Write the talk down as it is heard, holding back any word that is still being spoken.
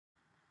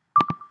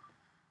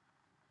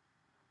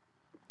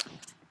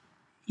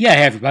Yeah,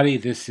 hey everybody,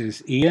 this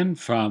is Ian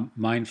from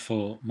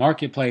Mindful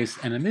Marketplace,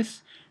 and in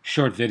this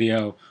short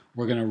video,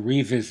 we're going to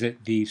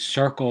revisit the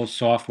Circle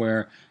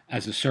software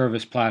as a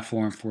service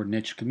platform for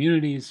niche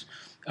communities.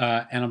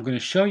 And I'm going to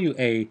show you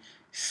a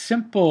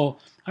simple,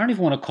 I don't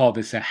even want to call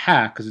this a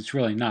hack because it's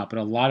really not, but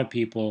a lot of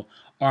people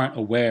aren't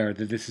aware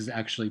that this is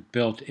actually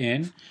built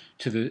in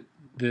to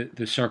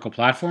the Circle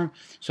platform.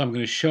 So I'm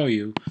going to show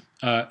you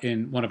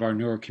in one of our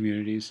newer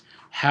communities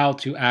how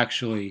to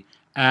actually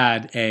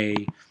add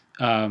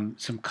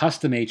some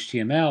custom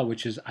HTML,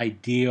 which is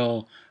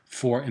ideal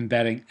for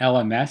embedding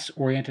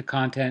LMS-oriented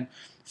content,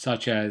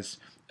 such as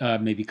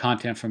maybe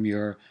content from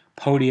your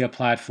Podia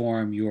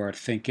platform, your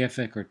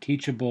Thinkific or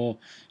Teachable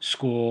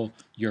school,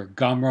 your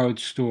Gumroad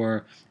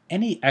store,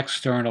 any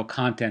external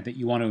content that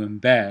you want to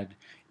embed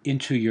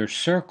into your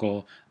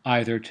circle,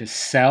 either to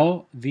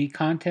sell the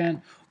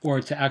content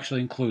or to actually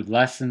include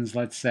lessons,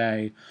 let's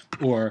say,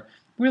 or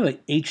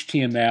really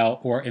HTML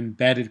or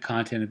embedded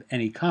content of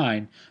any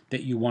kind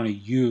that you want to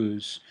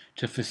use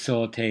to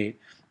facilitate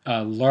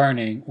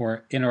learning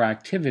or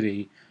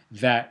interactivity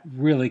that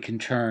really can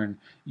turn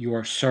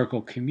your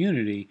circle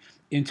community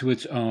into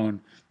its own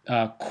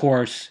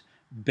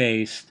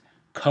course-based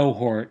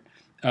cohort,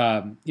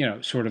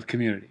 sort of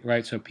community,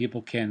 right? So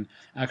people can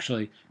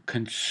actually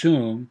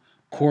consume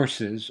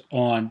courses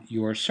on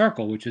your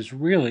circle, which is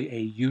really a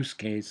use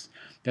case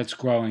that's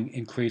growing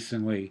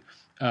increasingly,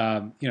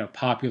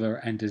 popular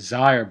and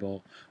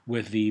desirable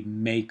with the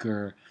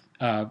maker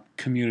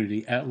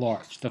community at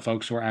large, the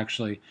folks who are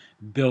actually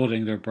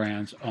building their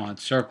brands on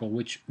Circle,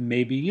 which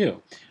may be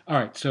you. All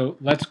right, so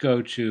let's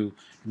go to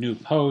New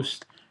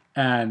Post,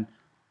 and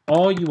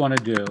all you want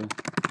to do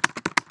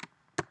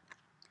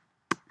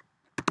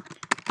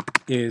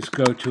is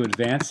go to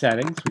Advanced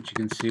Settings, which you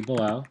can see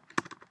below.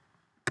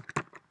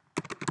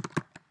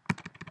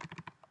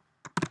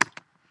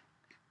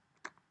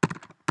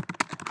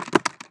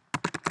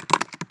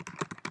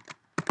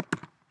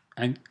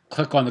 And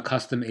click on the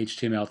Custom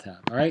HTML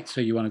tab. All right, so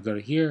you want to go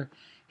to here.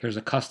 Here's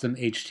a custom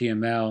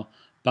HTML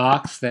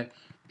box that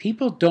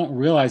people don't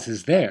realize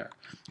is there,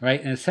 right?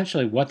 And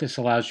essentially what this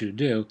allows you to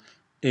do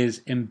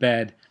is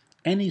embed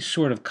any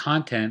sort of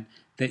content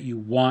that you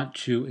want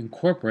to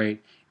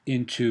incorporate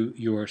into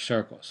your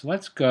circle. So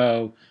let's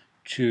go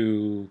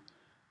to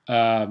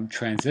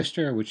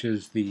Transistor, which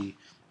is the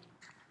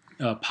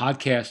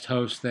podcast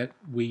host that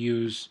we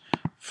use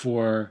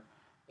for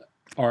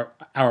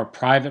our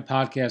private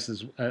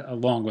podcast,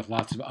 along with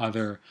lots of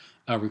other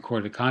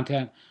recorded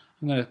content.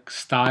 I'm going to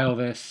style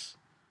this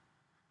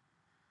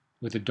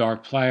with a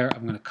dark player.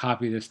 I'm going to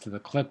copy this to the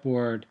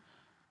clipboard,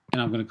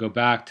 and I'm going to go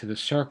back to the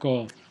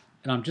circle,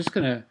 and I'm just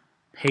going to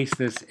paste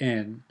this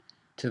in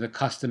to the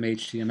custom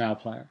HTML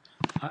player.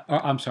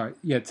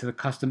 To the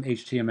custom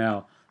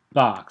HTML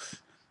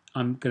box.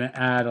 I'm going to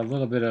add a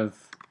little bit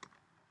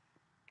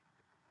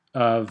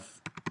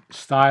of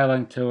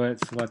styling to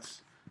it. So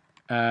let's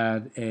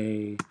add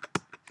a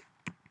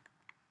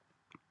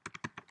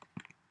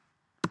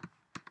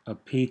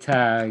p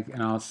tag,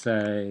 and I'll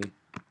say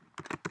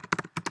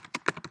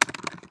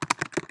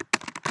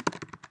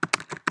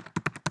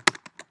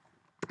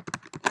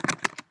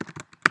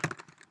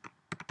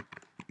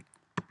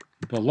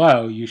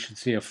below you should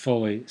see a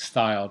fully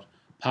styled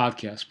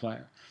podcast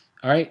player.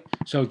 All right,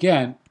 so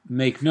again,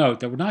 make note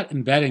that we're not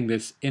embedding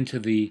this into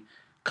the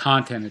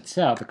content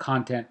itself, the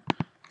content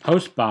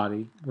post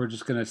body. We're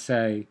just going to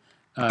say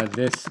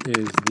this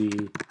is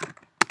the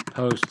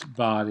post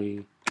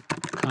body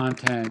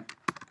content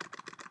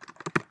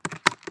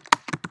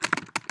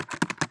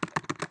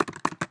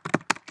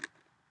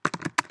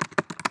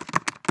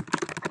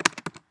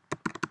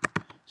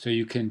so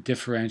you can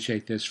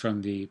differentiate this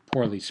from the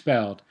poorly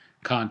spelled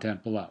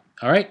content below.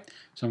 All right,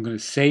 so I'm going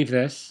to save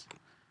this.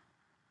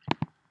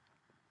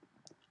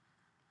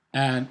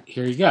 And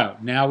here you go.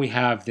 Now we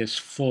have this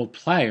full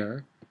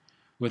player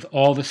with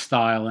all the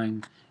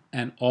styling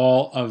and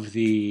all of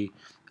the,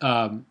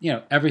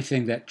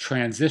 everything that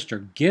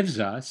Transistor gives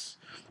us,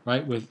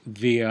 right,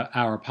 via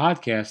our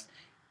podcast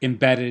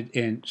embedded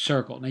in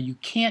Circle. Now you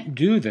can't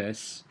do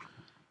this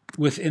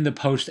within the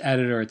post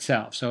editor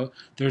itself. So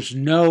there's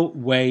no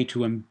way to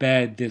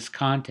embed this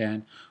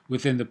content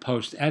within the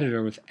post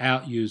editor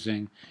without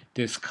using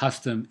this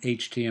custom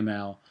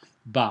HTML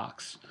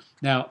box.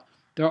 Now,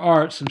 there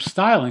are some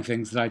styling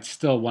things that I'd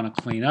still want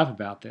to clean up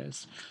about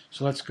this.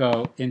 So let's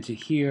go into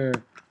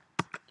here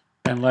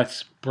and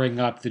let's bring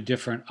up the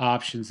different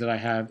options that I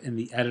have in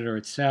the editor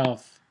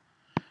itself.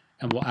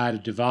 And we'll add a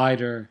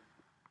divider.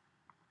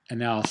 And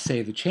now I'll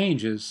save the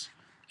changes,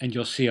 and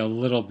you'll see a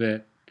little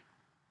bit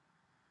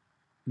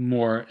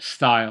more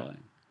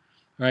styling,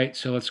 right?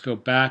 So let's go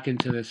back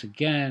into this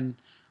again.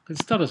 It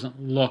still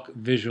doesn't look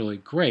visually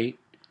great.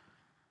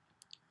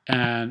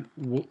 And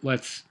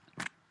let's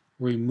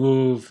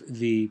remove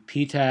the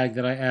p tag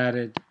that I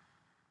added.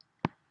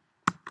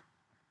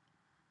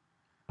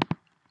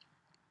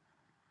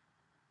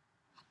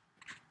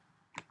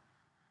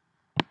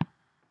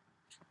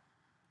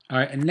 All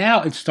right, and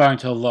now it's starting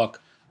to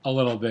look a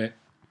little bit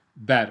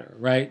better,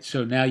 right?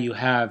 So now you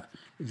have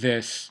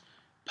this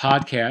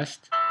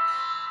podcast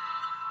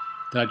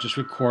that I just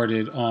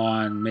recorded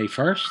on May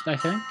 1st, I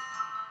think.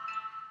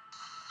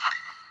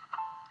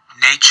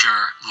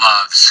 Nature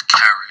loves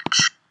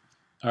carriage.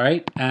 All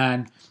right,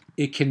 and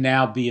it can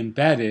now be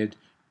embedded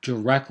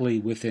directly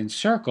within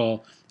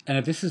Circle. And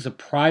if this is a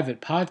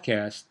private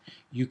podcast,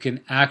 you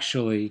can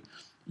actually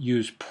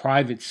use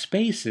private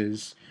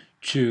spaces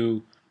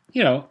to,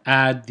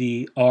 add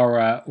the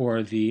aura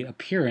or the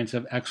appearance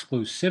of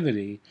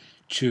exclusivity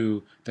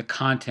to the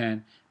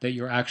content that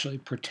you're actually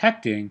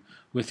protecting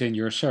within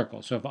your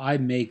circle. So if I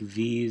make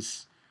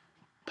these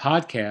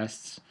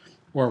podcasts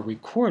or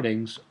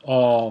recordings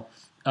all,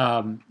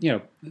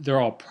 they're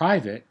all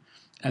private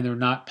and they're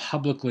not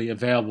publicly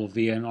available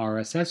via an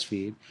RSS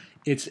feed,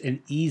 it's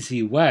an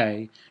easy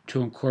way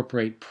to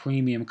incorporate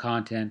premium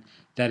content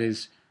that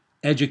is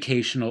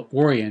educational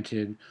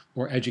oriented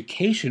or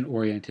education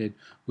oriented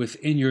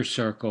within your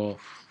circle,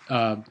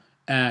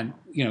 and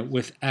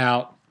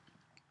without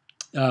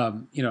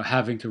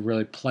having to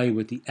really play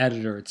with the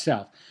editor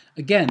itself.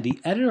 Again, the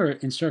editor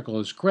in Circle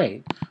is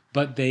great,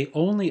 but they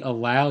only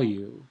allow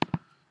you,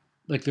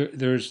 like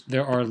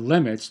there are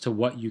limits to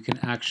what you can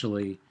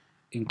actually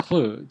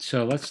include.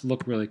 So let's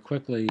look really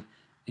quickly,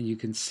 and you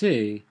can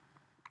see,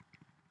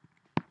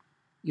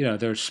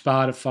 there's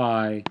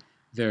Spotify,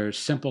 there's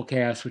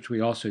Simplecast, which we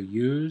also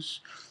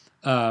use.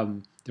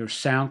 There's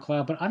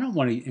SoundCloud, but I don't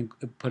want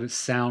to put a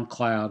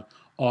SoundCloud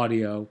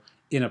audio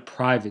in a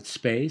private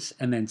space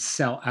and then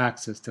sell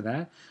access to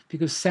that,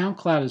 because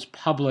SoundCloud is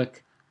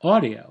public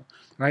audio,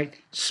 right?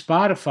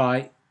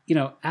 Spotify,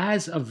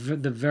 as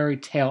of the very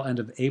tail end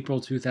of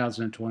April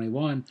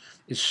 2021,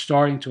 is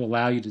starting to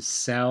allow you to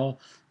sell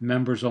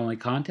members-only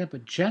content,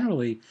 but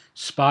generally,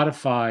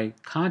 Spotify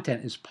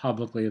content is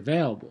publicly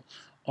available.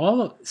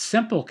 All of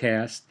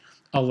Simplecast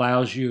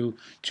allows you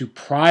to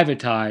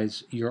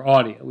privatize your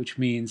audio, which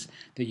means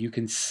that you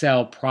can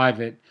sell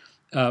private,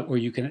 or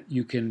you can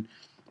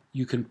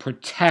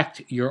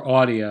protect your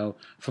audio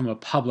from a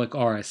public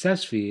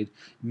RSS feed,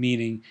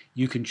 meaning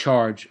you can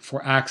charge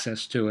for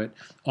access to it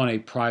on a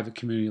private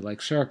community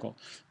like Circle.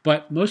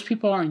 But most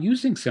people aren't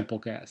using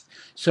Simplecast.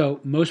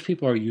 So most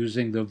people are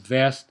using the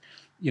vast,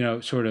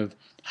 sort of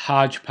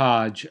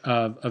hodgepodge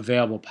of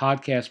available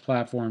podcast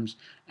platforms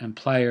and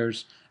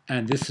players.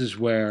 And this is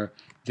where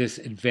this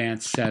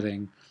advanced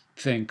setting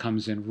thing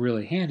comes in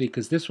really handy,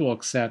 because this will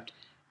accept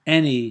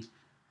any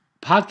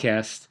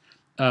podcast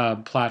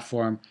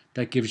platform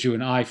that gives you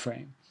an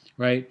iframe,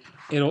 right?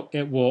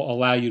 It will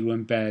allow you to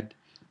embed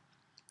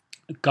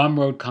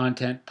Gumroad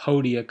content,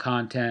 Podia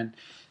content,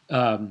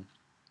 buy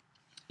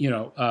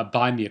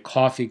me a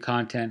coffee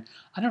content.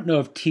 I don't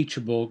know if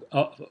Teachable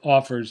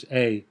offers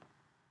a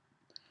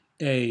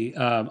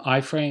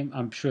iframe.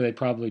 I'm sure they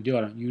probably do.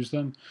 I don't use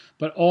them,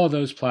 but all of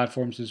those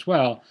platforms as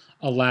well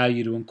allow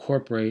you to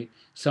incorporate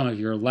some of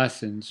your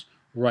lessons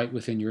right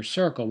within your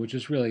circle, which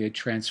is really a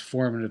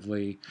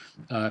transformatively,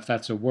 if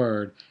that's a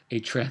word, a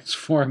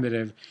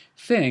transformative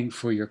thing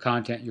for your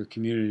content, your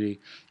community,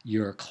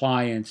 your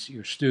clients,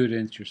 your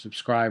students, your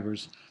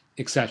subscribers,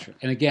 etc.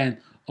 And again,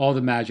 all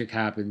the magic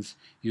happens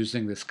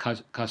using this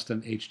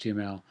custom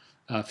HTML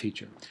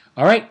feature.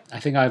 All right, I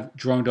think I've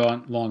droned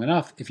on long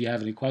enough. If you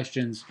have any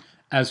questions,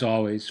 as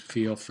always,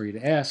 feel free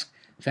to ask.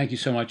 Thank you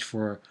so much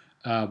for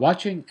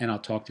watching, and I'll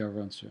talk to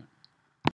everyone soon.